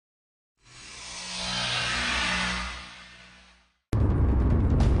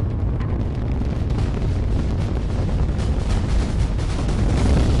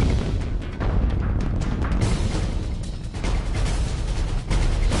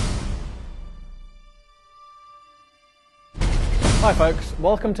Hi folks,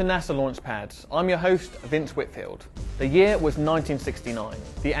 welcome to NASA Launchpad. I'm your host, Vince Whitfield. The year was 1969.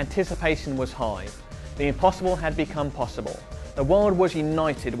 The anticipation was high. The impossible had become possible. The world was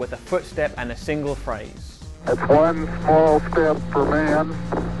united with a footstep and a single phrase. It's one small step for man,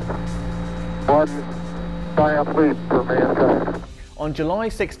 one giant leap for mankind. On July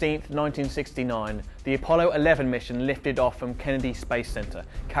 16, 1969, the Apollo 11 mission lifted off from Kennedy Space Center,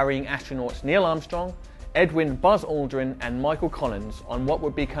 carrying astronauts Neil Armstrong, Edwin Buzz Aldrin and Michael Collins on what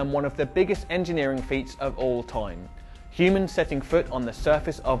would become one of the biggest engineering feats of all time, humans setting foot on the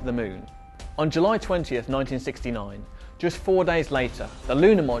surface of the moon. On July 20, 1969, just 4 days later, the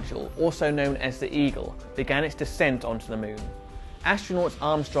lunar module, also known as the Eagle, began its descent onto the moon. Astronauts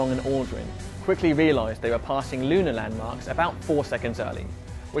Armstrong and Aldrin quickly realized they were passing lunar landmarks about 4 seconds early,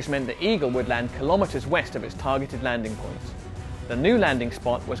 which meant the Eagle would land kilometers west of its targeted landing point. The new landing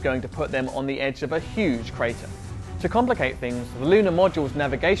spot was going to put them on the edge of a huge crater. To complicate things, the lunar module's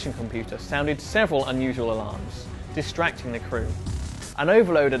navigation computer sounded several unusual alarms, distracting the crew. An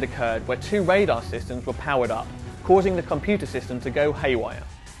overload had occurred where 2 radar systems were powered up, causing the computer system to go haywire.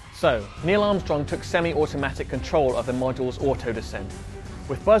 So, Neil Armstrong took semi-automatic control of the module's auto-descent.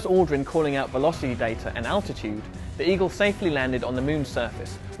 With Buzz Aldrin calling out velocity data and altitude, the Eagle safely landed on the moon's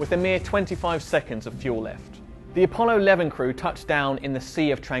surface with a mere 25 seconds of fuel left. The Apollo 11 crew touched down in the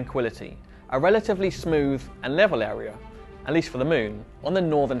Sea of Tranquility, a relatively smooth and level area, at least for the moon, on the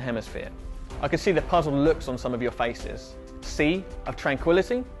northern hemisphere. I could see the puzzled looks on some of your faces. Sea of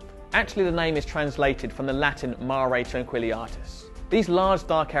Tranquility? Actually, the name is translated from the Latin Mare Tranquillitatis. These large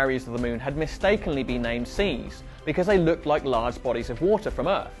dark areas of the moon had mistakenly been named seas because they looked like large bodies of water from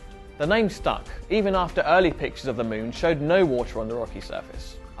Earth. The name stuck, even after early pictures of the moon showed no water on the rocky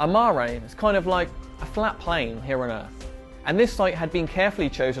surface. A mare is kind of like a flat plain here on Earth. And this site had been carefully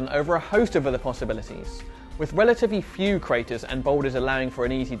chosen over a host of other possibilities, with relatively few craters and boulders allowing for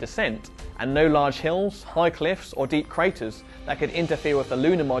an easy descent, and no large hills, high cliffs or deep craters that could interfere with the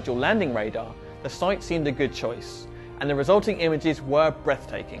lunar module landing radar. The site seemed a good choice, and the resulting images were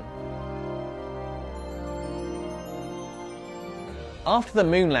breathtaking. After the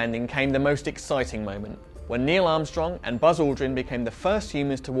moon landing came the most exciting moment, when Neil Armstrong and Buzz Aldrin became the first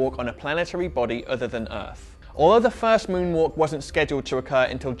humans to walk on a planetary body other than Earth. Although the first moonwalk wasn't scheduled to occur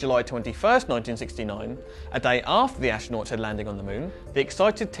until July 21, 1969, a day after the astronauts had landed on the moon, the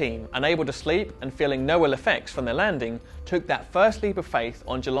excited team, unable to sleep and feeling no ill effects from their landing, took that first leap of faith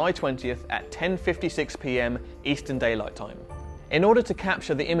on July 20th at 10:56 p.m. Eastern Daylight Time. In order to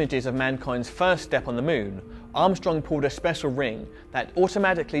capture the images of mankind's first step on the moon, Armstrong pulled a special ring that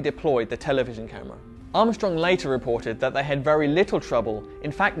automatically deployed the television camera. Armstrong later reported that they had very little trouble,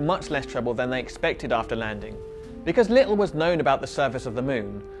 in fact much less trouble than they expected after landing. Because little was known about the surface of the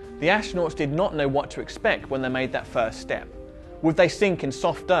moon, the astronauts did not know what to expect when they made that first step. Would they sink in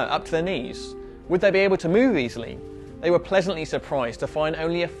soft dirt up to their knees? Would they be able to move easily? They were pleasantly surprised to find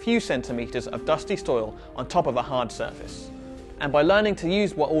only a few centimeters of dusty soil on top of a hard surface. And by learning to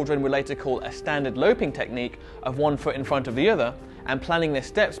use what Aldrin would later call a standard loping technique of one foot in front of the other, and planning their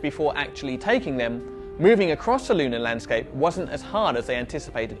steps before actually taking them, moving across the lunar landscape wasn't as hard as they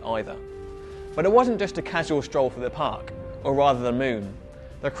anticipated either. But it wasn't just a casual stroll through the park, or rather the moon.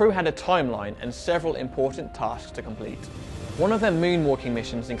 The crew had a timeline and several important tasks to complete. One of their moonwalking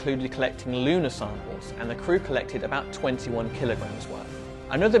missions included collecting lunar samples, and the crew collected about 21 kilograms worth.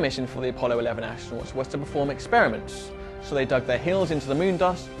 Another mission for the Apollo 11 astronauts was to perform experiments, so they dug their heels into the moon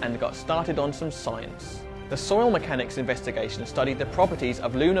dust and got started on some science. The soil mechanics investigation studied the properties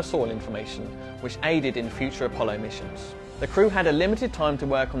of lunar soil information, which aided in future Apollo missions. The crew had a limited time to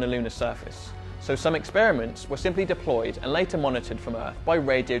work on the lunar surface, so some experiments were simply deployed and later monitored from Earth by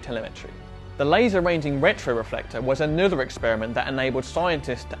radio telemetry. The laser-ranging retroreflector was another experiment that enabled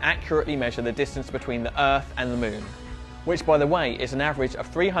scientists to accurately measure the distance between the Earth and the Moon, which by the way is an average of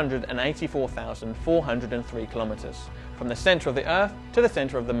 384,403 kilometers, from the center of the Earth to the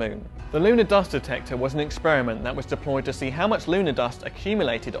center of the Moon. The lunar dust detector was an experiment that was deployed to see how much lunar dust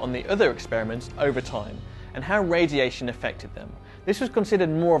accumulated on the other experiments over time, and how radiation affected them. This was considered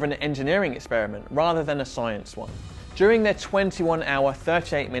more of an engineering experiment rather than a science one. During their 21-hour,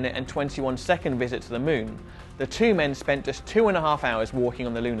 38-minute and 21-second visit to the Moon, the two men spent just 2.5 hours walking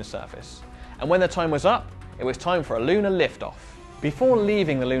on the lunar surface. And when the time was up, it was time for a lunar liftoff. Before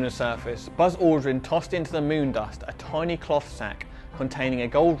leaving the lunar surface, Buzz Aldrin tossed into the moon dust a tiny cloth sack containing a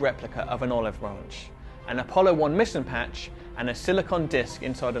gold replica of an olive branch, an Apollo 1 mission patch, and a silicon disc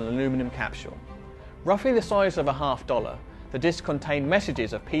inside an aluminum capsule. Roughly the size of a $50, the disc contained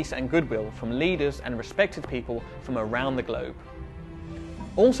messages of peace and goodwill from leaders and respected people from around the globe.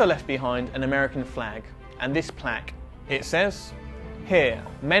 Also left behind an American flag and this plaque. It says, Here,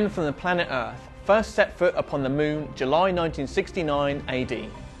 men from the planet Earth first set foot upon the moon July 1969 AD.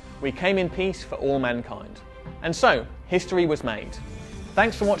 We came in peace for all mankind. And so, history was made.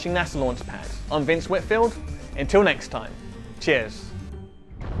 Thanks for watching NASA Launchpad. I'm Vince Whitfield. Until next time, cheers.